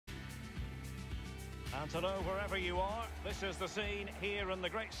And hello wherever you are, this is the scene here in the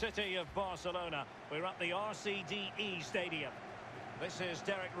great city of Barcelona. We're at the R.C.D Stadium. This is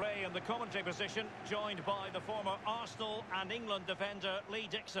Derek Ray in the commentary position, joined by the former Arsenal and England defender Lee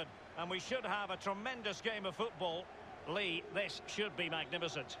Dixon. And we should have a tremendous game of football. Lee, this should be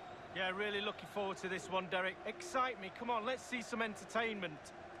magnificent. Yeah, really looking forward to this one, Derek. Excite me, come on, let's see some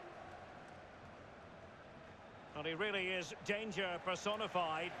entertainment. And he really is danger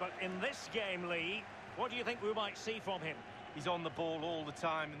personified, but in this game, Lee, what do you think we might see from him? He's on the ball all the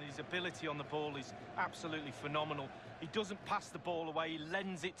time, and his ability on the ball is absolutely phenomenal. He doesn't pass the ball away, he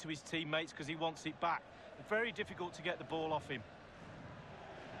lends it to his teammates because he wants it back. It's very difficult to get the ball off him.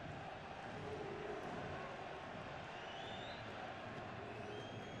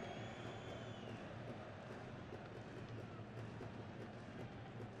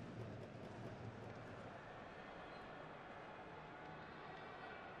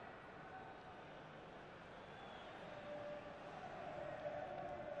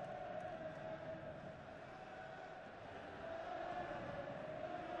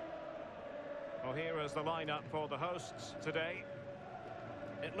 Well, here is the lineup for the hosts today.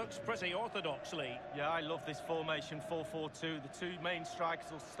 It looks pretty orthodox, Lee. Yeah, I love this formation, 4-4-2. The two main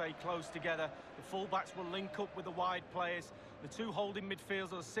strikers will stay close together. The full-backs will link up with the wide players. The two holding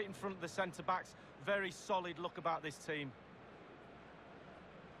midfielders will sit in front of the centre-backs. Very solid look about this team.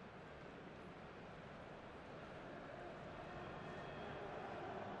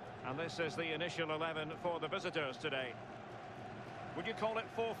 And this is the initial 11 for the visitors today. Would you call it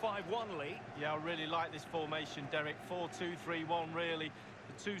 4-5-1, Lee? Yeah, I really like this formation, Derek. 4-2-3-1, really.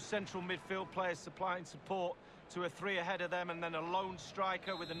 The two central midfield players supplying support to a three ahead of them, and then a lone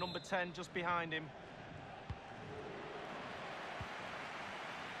striker with a number 10 just behind him.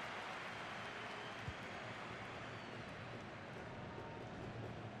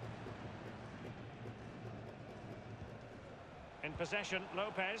 In possession,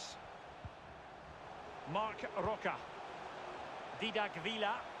 Lopez. Marc Roca. Didac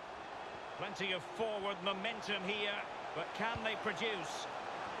Villa. Plenty of forward momentum here, but can they produce?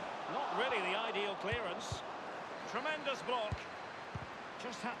 Not really the ideal clearance. Tremendous block.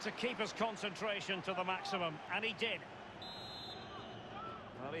 Just had to keep his concentration to the maximum, and he did.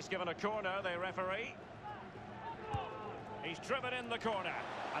 Well, he's given a corner, the referee. He's driven in the corner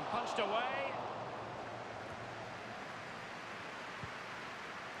and punched away.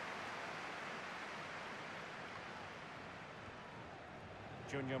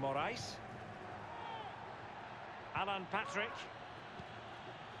 Junior Moraes. Alan Patrick.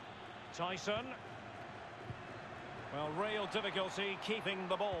 Tyson. Well, real difficulty keeping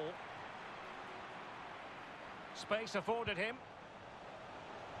the ball. Space afforded him.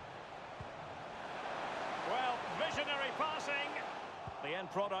 Well, visionary passing. The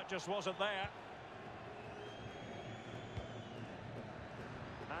end product just wasn't there.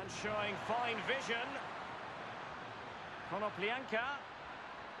 And showing fine vision. Konoplyanka.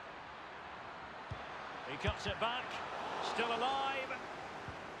 He cuts it back, still alive.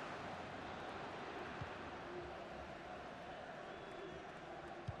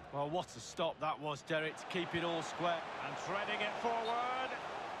 Well, what a stop that was, Derek, to keep it all square. And threading it forward.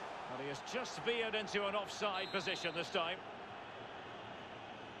 And he has just veered into an offside position this time.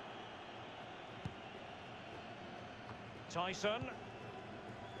 Tyson.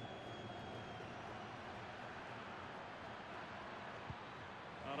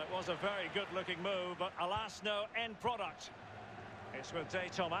 Well, it was a very good-looking move, but alas, no end product. It's with De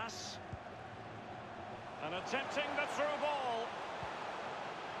Thomas. And attempting the through ball.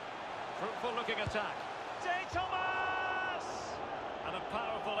 Fruitful-looking attack. De Thomas! And a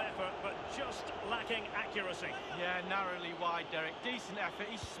powerful effort, but just lacking accuracy. Yeah, narrowly wide, Derek. Decent effort,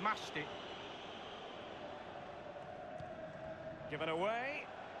 he smashed it. Given away.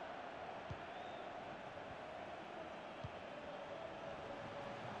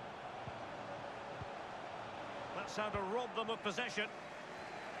 That's how to rob them of possession.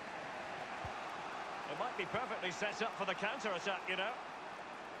 It might be perfectly set up for the counter-attack, you know.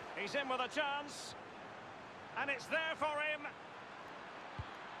 He's in with a chance. And it's there for him.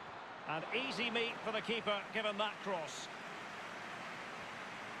 And easy meat for the keeper, given that cross.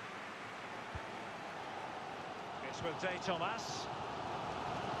 It's with De Thomas.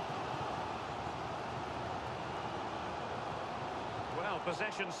 Well,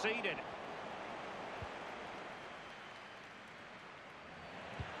 possession ceded.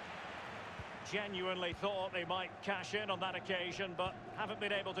 Genuinely thought they might cash in on that occasion, but haven't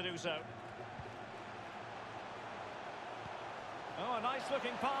been able to do so. Oh, a nice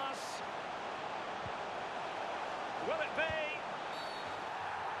looking pass. Will it be?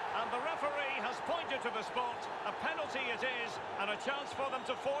 And the referee has pointed to the spot. A penalty it is, and a chance for them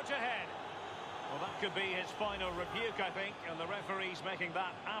to forge ahead. Well, that could be his final rebuke, I think, and the referee's making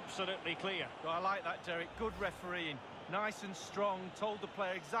that absolutely clear. Well, I like that, Derek. Good refereeing. Nice and strong, told the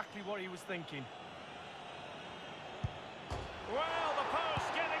player exactly what he was thinking. Well, the post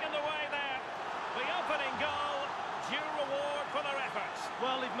getting in the way there. The opening goal, due reward for their efforts.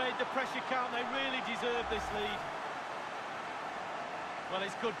 Well, they've made the pressure count. They really deserve this lead. Well,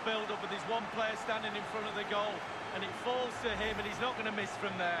 it's good build-up, but there's one player standing in front of the goal, and it falls to him, and he's not going to miss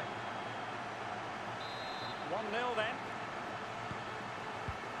from there. 1-0 then.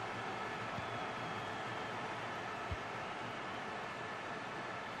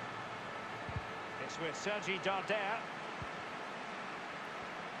 It's with R.C.D.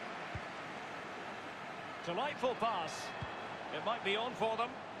 Delightful pass. It might be on for them.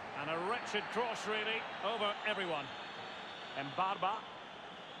 And a wretched cross, really, over everyone. Mbarba.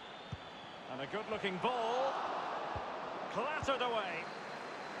 And a good-looking ball. Clattered away.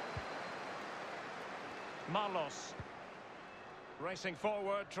 Marlos. Racing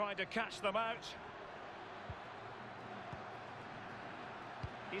forward, trying to catch them out.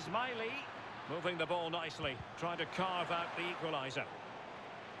 Ismaili. Moving the ball nicely, trying to carve out the equaliser.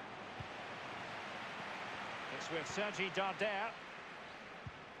 It's with R.C.D.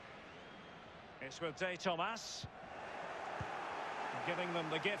 It's with De Thomas. Giving them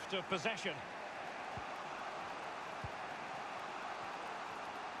the gift of possession.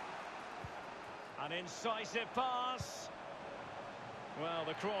 An incisive pass. Well,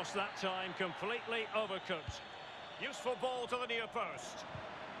 the cross that time completely overcooked. Useful ball to the near post.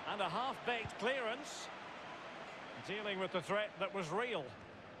 And a half-baked clearance. Dealing with the threat that was real.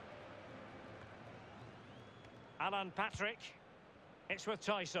 Alan Patrick. It's with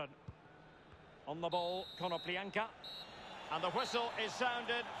Tyson. On the ball, Konoplyanka. And the whistle is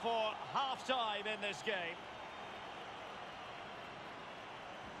sounded for half-time in this game.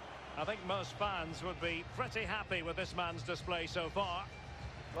 I think most fans would be pretty happy with this man's display so far.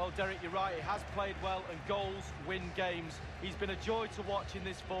 Well, Derek, you're right. He has played well, and goals win games. He's been a joy to watch in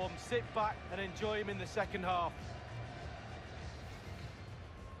this form. Sit back and enjoy him in the second half.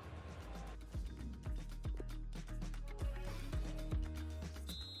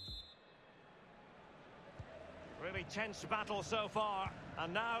 Really tense battle so far,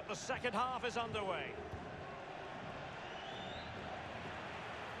 and now the second half is underway.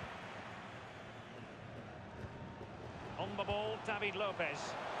 On the ball, David Lopez.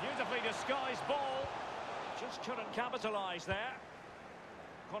 Beautifully disguised ball. Just couldn't capitalise there.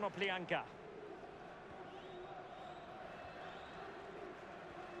 Konoplyanka.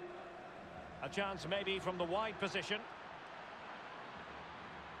 A chance maybe from the wide position.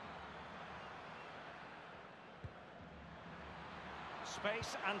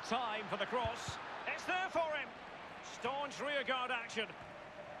 Space and time for the cross. It's there for him. Staunch rearguard action.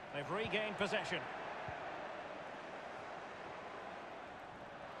 They've regained possession.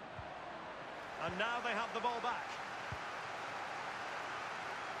 And now they have the ball back.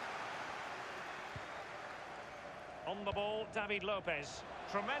 On the ball, David Lopez.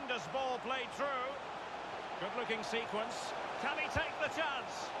 Tremendous ball played through. Good-looking sequence. Can he take the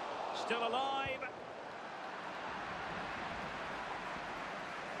chance? Still alive.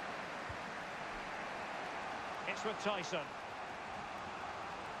 It's with Tyson.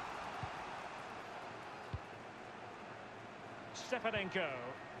 Stepanenko.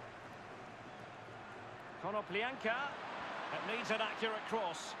 Konoplyanka. It needs an accurate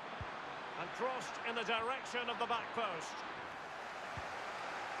cross. And crossed in the direction of the back post.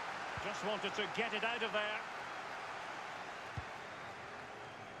 Just wanted to get it out of there.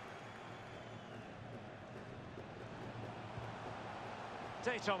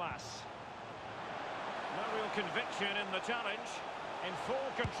 De Thomas. No real conviction in the challenge. In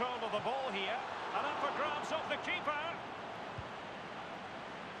full control of the ball here. And up for grabs off the keeper.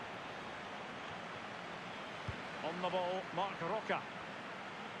 On the ball, Mark Roca.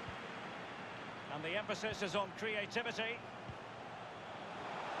 And the emphasis is on creativity.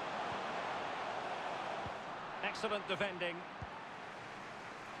 Excellent defending.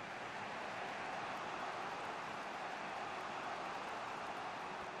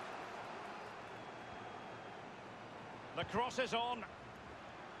 The cross is on.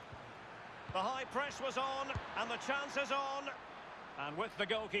 The high press was on, and the chance is on. And with the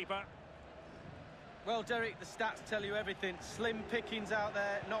goalkeeper. Well, Derek, the stats tell you everything. Slim pickings out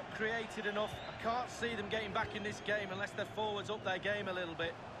there, not created enough. I can't see them getting back in this game unless their forwards up their game a little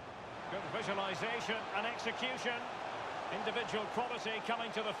bit. Good visualisation and execution. Individual quality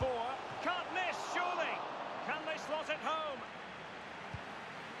coming to the fore. Can't miss, surely. Can they slot it home?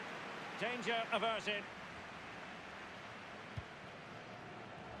 Danger averted.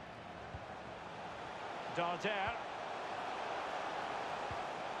 Darder.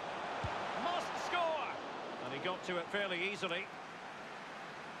 Must score! And he got to it fairly easily.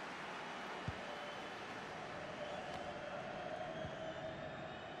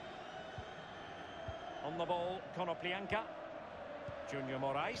 On the ball, Konoplyanka. Junior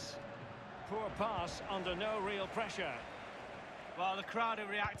Moraes. Poor pass under no real pressure. Well, the crowd are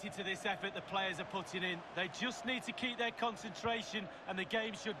reacting to this effort the players are putting in. They just need to keep their concentration and the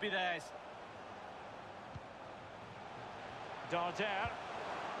game should be theirs. Darder.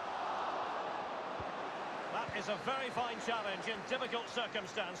 That is a very fine challenge in difficult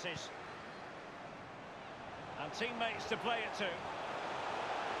circumstances. And teammates to play it to.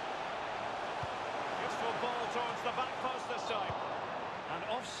 Useful ball towards the back post this time. And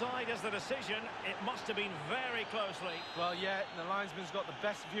offside is the decision. It must have been very closely. Well, yeah, the linesman's got the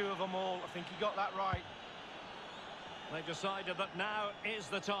best view of them all. I think he got that right. They've decided that now is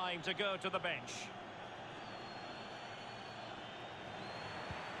the time to go to the bench.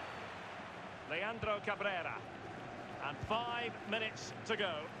 Leandro Cabrera. And 5 minutes to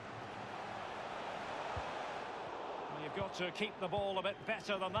go. Well, you've got to keep the ball a bit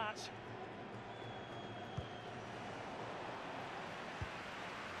better than that.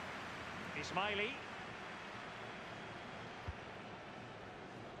 Ismaili.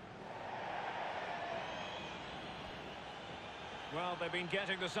 Well, they've been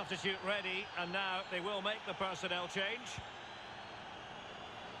getting the substitute ready, and now they will make the personnel change.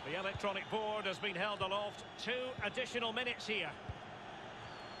 The electronic board has been held aloft. 2 additional minutes here.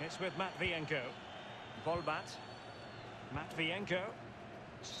 It's with Matvienko. Volbat. Matvienko.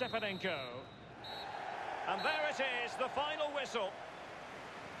 Stepanenko. And there it is, the final whistle.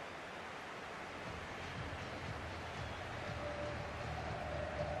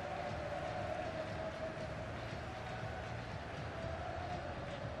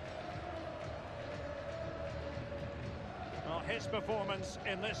 His performance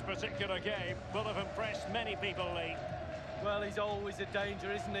in this particular game will have impressed many people, Lee. Well, he's always a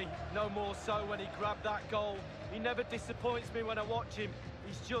danger, isn't he? No more so when he grabbed that goal. He never disappoints me when I watch him.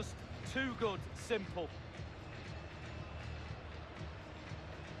 He's just too good, simple.